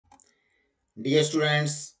Dear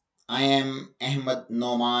students, I am Ahmed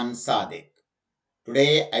NOMAN SADIQ.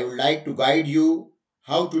 Today I would like to guide you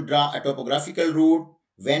how to draw a topographical route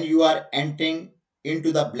when you are entering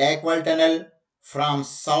into the Blackwall tunnel from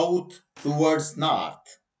south towards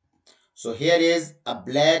north. So here is a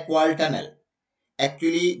Blackwall tunnel.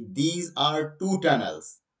 Actually, these are two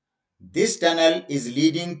tunnels. This tunnel is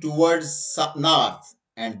leading towards north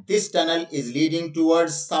and this tunnel is leading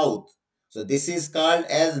towards south. So this is called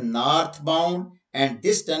as northbound and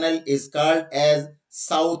this tunnel is called as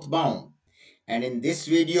southbound. And in this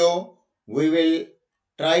video, we will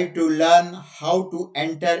try to learn how to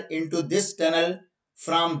enter into this tunnel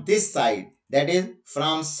from this side, that is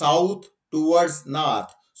from south towards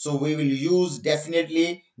north. So we will use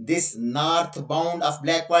definitely this northbound of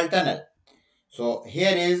Blackwall tunnel. So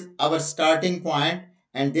here is our starting point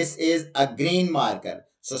and this is a green marker.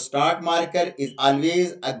 So start marker is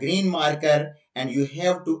always a green marker and you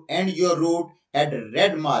have to end your route at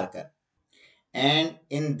red marker. And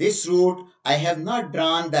in this route, I have not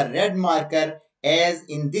drawn the red marker as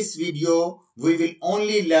in this video, we will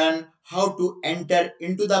only learn how to enter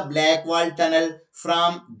into the Blackwall tunnel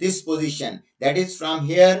from this position. That is from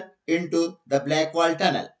here into the Blackwall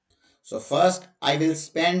tunnel. So first I will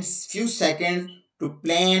spend few seconds to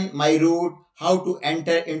plan my route how to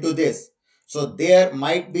enter into this. So there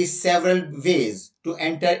might be several ways to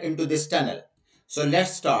enter into this tunnel. So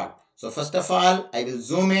let's start. So first of all, I will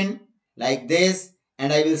zoom in like this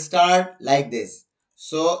and I will start like this.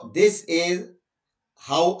 So this is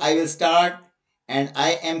how I will start and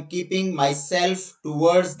I am keeping myself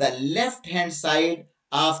towards the left hand side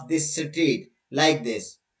of this street like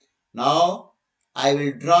this. Now I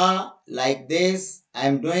will draw like this. I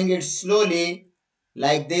am doing it slowly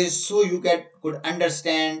like this so you could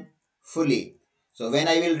understand fully. So when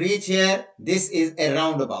I will reach here, this is a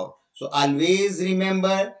roundabout. So always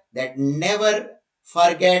remember that never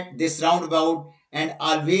forget this roundabout and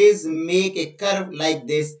always make a curve like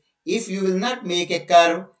this. If you will not make a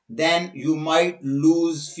curve, then you might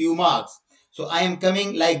lose few marks. So I am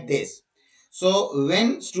coming like this. So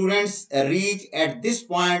when students reach at this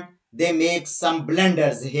point, they make some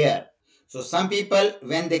blunders here. So some people,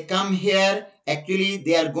 when they come here, actually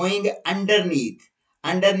they are going underneath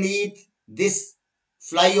this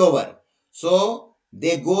flyover. So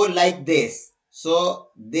they go like this. So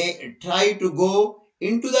they try to go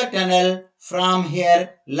into the tunnel from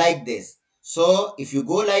here like this. So if you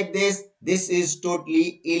go like this, this is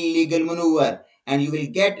totally illegal maneuver and you will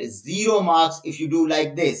get 0 marks if you do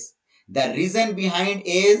like this. The reason behind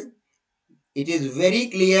is it is very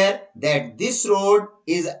clear that this road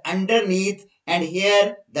is underneath and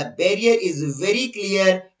here the barrier is very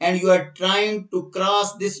clear and you are trying to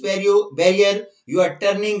cross this barrier. You are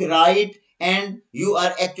turning right and you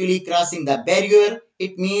are actually crossing the barrier.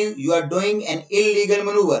 It means you are doing an illegal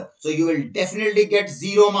maneuver. So you will definitely get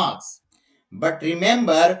 0 marks. But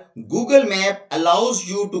remember, Google Map allows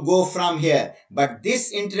you to go from here. But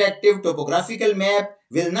this interactive topographical map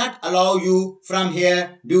will not allow you from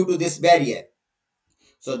here due to this barrier.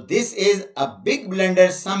 So this is a big blunder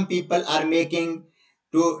some people are making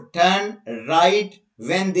to turn right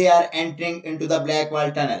when they are entering into the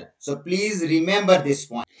Blackwall tunnel. So please remember this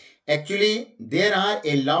point. Actually, there are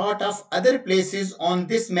a lot of other places on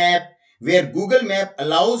this map where Google Map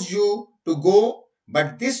allows you to go,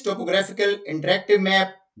 but this topographical interactive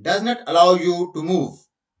map does not allow you to move.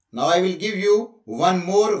 Now I will give you one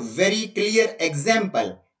more very clear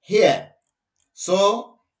example here.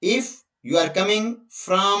 So if you are coming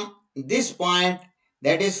from this point,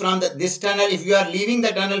 that is from this tunnel, if you are leaving the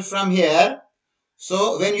tunnel from here,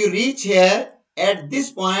 so when you reach here at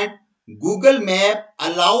this point, Google Map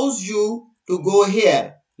allows you to go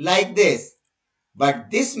here like this.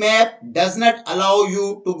 But this map does not allow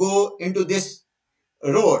you to go into this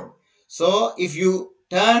road. So if you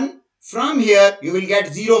turn from here, you will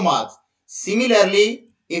get 0 marks. Similarly,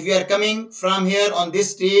 if you are coming from here on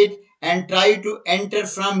this street and try to enter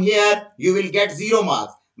from here, you will get 0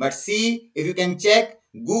 marks. But see, if you can check,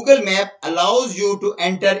 Google Map allows you to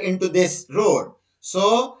enter into this road.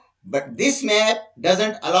 So, but this map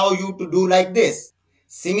doesn't allow you to do like this.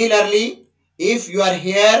 Similarly, if you are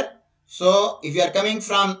here, so if you are coming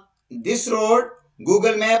from this road,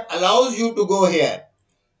 Google Map allows you to go here.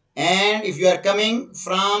 And if you are coming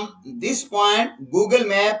from this point, Google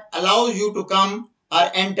Map allows you to come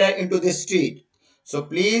or enter into this street. So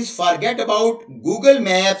please forget about Google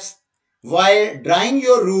Maps while drawing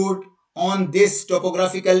your route on this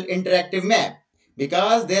topographical interactive map,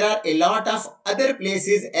 because there are a lot of other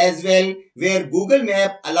places as well where Google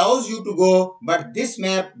Map allows you to go, but this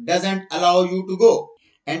map doesn't allow you to go.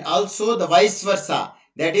 And also the vice versa.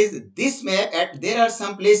 that is this map. There are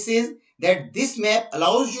some places that this map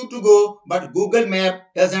allows you to go, but Google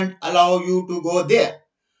Map doesn't allow you to go there.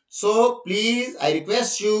 So please, I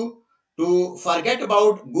request you to forget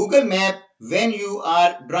about Google Map when you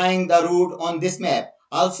are drawing the route on this map.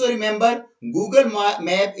 Also remember, Google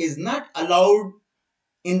Map is not allowed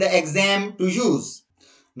in the exam to use.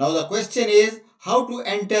 Now the question is how to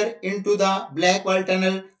enter into the Blackwall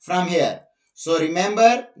tunnel from here. So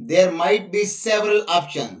remember, there might be several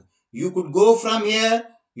options. You could go from here,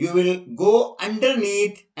 you will go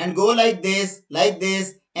underneath and go like this,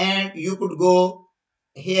 and you could go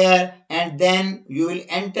here and then you will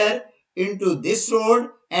enter into this road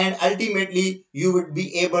and ultimately you would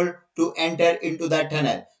be able to enter into the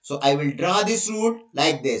tunnel. So I will draw this route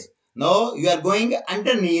like this. Now you are going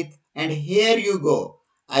underneath and here you go.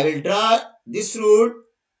 I will draw this route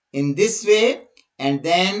in this way and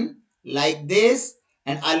then like this,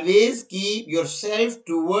 and always keep yourself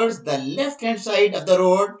towards the left hand side of the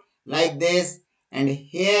road like this, and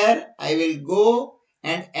here I will go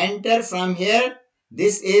and enter from here.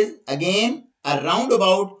 This is again a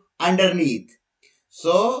roundabout underneath.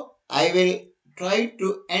 So I will try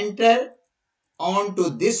to enter onto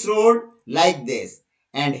this road like this,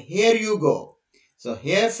 and here you go. So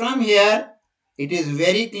here from here it is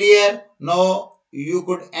very clear. Now you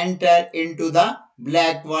could enter into the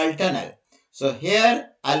Blackwall tunnel. So here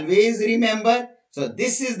always remember, so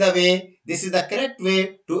this is the way, this is the correct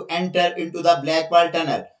way to enter into the Blackwall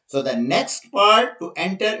tunnel. So the next part to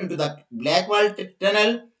enter into the Blackwall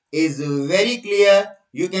tunnel is very clear.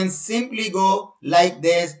 You can simply go like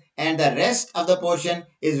this and the rest of the portion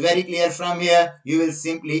is very clear. From here you will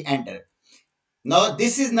simply enter. Now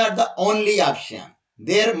this is not the only option.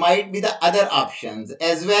 There might be the other options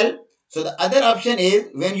as well. So the other option is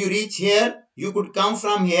when you reach here, you could come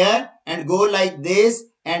from here and go like this,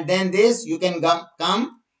 and then this you can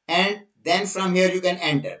come and then from here you can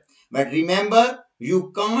enter. But remember,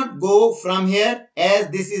 you can't go from here as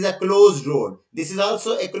this is a closed road. This is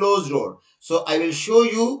also a closed road. So I will show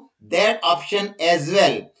you that option as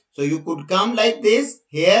well. So you could come like this,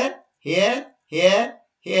 here, here, here,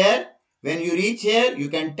 here. When you reach here, you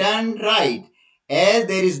can turn right. As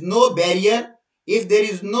there is no barrier, if there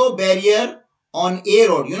is no barrier on A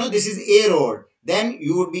road, you know this is A road, then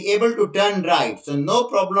you would be able to turn right. So no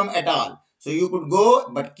problem at all. So you could go,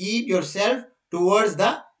 but keep yourself towards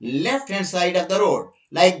the left hand side of the road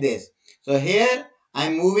like this. So here I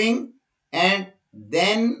am moving and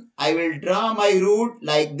then I will draw my route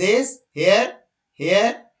like this. Here,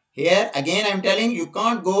 here, here. Again I am telling you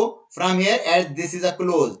can't go from here as this is a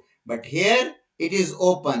close. But here it is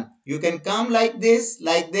open. You can come like this,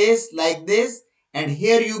 like this, like this, and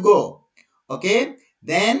here you go. Okay.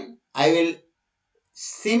 Then I will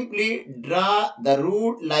simply draw the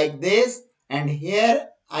route like this, and here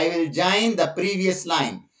I will join the previous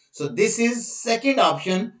line. So this is second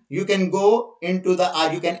option. You can go into the,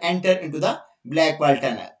 or you can enter into the Blackwall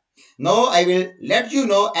tunnel. Now I will let you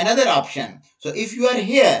know another option. So if you are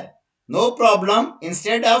here, no problem.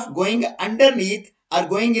 Instead of going underneath or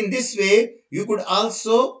going in this way, you could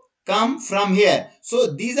also come from here.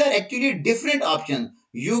 So these are actually different options.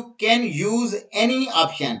 You can use any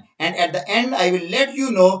option, and at the end I will let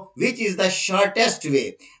you know which is the shortest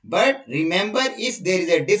way. But remember, if there is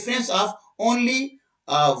a difference of only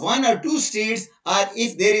one or two streets, or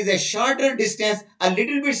if there is a shorter distance, a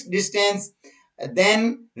little bit distance,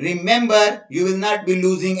 then remember you will not be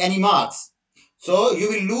losing any marks. So you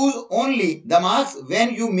will lose only the marks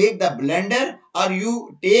when you make the blunder or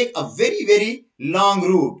you take a very long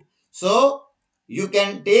route. So you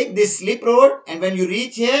can take this slip road, and when you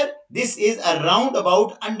reach here, this is a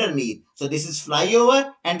roundabout underneath. So this is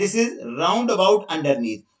flyover and this is roundabout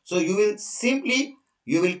underneath. So you will simply,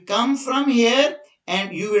 you will come from here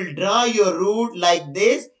and you will draw your route like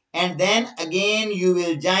this, and then again you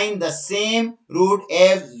will join the same route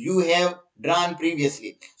as you have drawn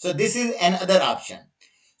previously. So this is another option.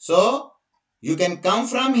 So you can come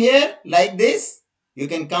from here like this. You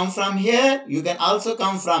can come from here. You can also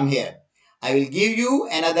come from here. I will give you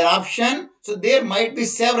another option. So there might be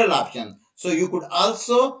several options. So you could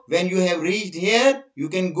also, when you have reached here, you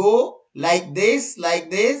can go like this, like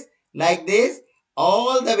this, like this,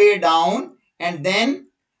 all the way down, and then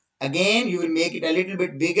again you will make it a little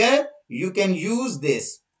bit bigger. You can use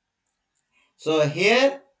this. So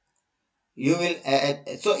here you will,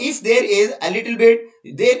 so if there is a little bit,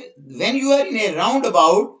 there when you are in a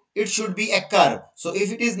roundabout, it should be a curve. So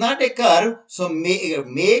if it is not a curve, so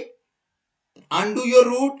undo your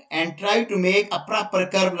route and try to make a proper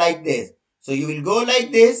curve like this. So you will go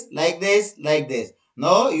like this, like this, like this.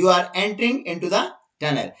 Now you are entering into the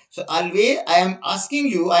tunnel. So always I am asking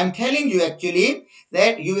you, I am telling you actually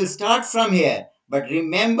that you will start from here. But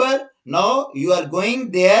remember, now you are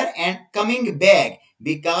going there and coming back,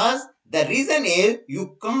 because the reason is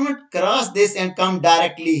you can't cross this and come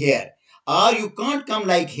directly here, or you can't come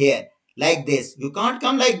like here, like this. You can't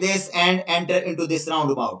come like this and enter into this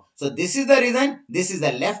roundabout. So this is the reason. This is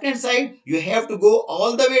the left hand side. You have to go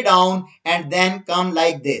all the way down and then come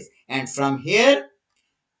like this. And from here,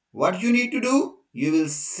 what you need to do, you will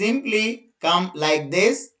simply come like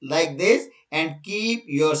this, and keep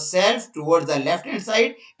yourself towards the left hand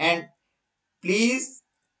side, and please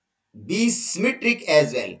be symmetric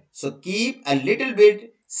as well. So keep a little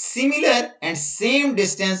bit similar and same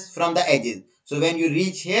distance from the edges. So when you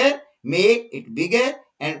reach here, make it bigger,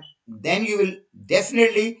 and then you will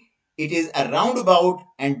definitely, it is a roundabout,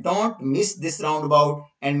 and don't miss this roundabout,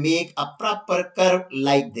 and make a proper curve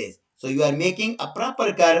like this. So you are making a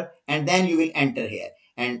proper curve, and then you will enter here.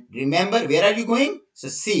 And remember, where are you going? So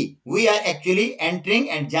see, we are actually entering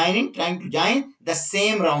and joining, trying to join the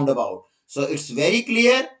same roundabout. So it's very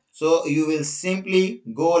clear. So you will simply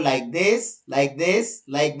go like this, like this,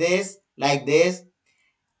 like this, like this.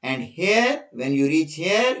 And here, when you reach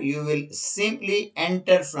here, you will simply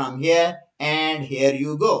enter from here, and here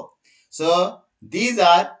you go. So these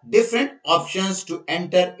are different options to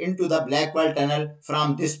enter into the Blackwall tunnel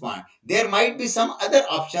from this point. There might be some other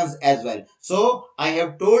options as well. So I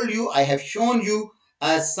have told you, I have shown you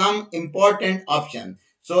some important options.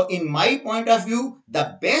 So in my point of view,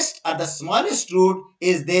 the best or the smallest route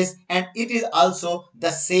is this, and it is also the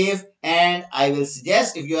safe. And I will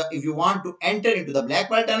suggest, if you want to enter into the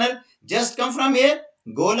Blackwall tunnel, just come from here,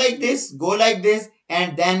 go like this,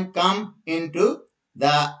 and then come into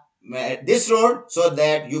the this road, so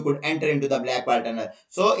that you could enter into the Blackwall tunnel.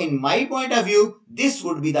 So in my point of view, this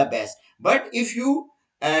would be the best. But if you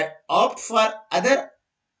opt for other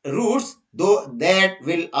routes, though, that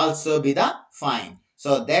will also be the fine.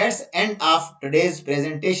 So that's end of today's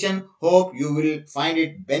presentation. Hope you will find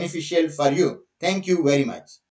it beneficial for you. Thank you very much.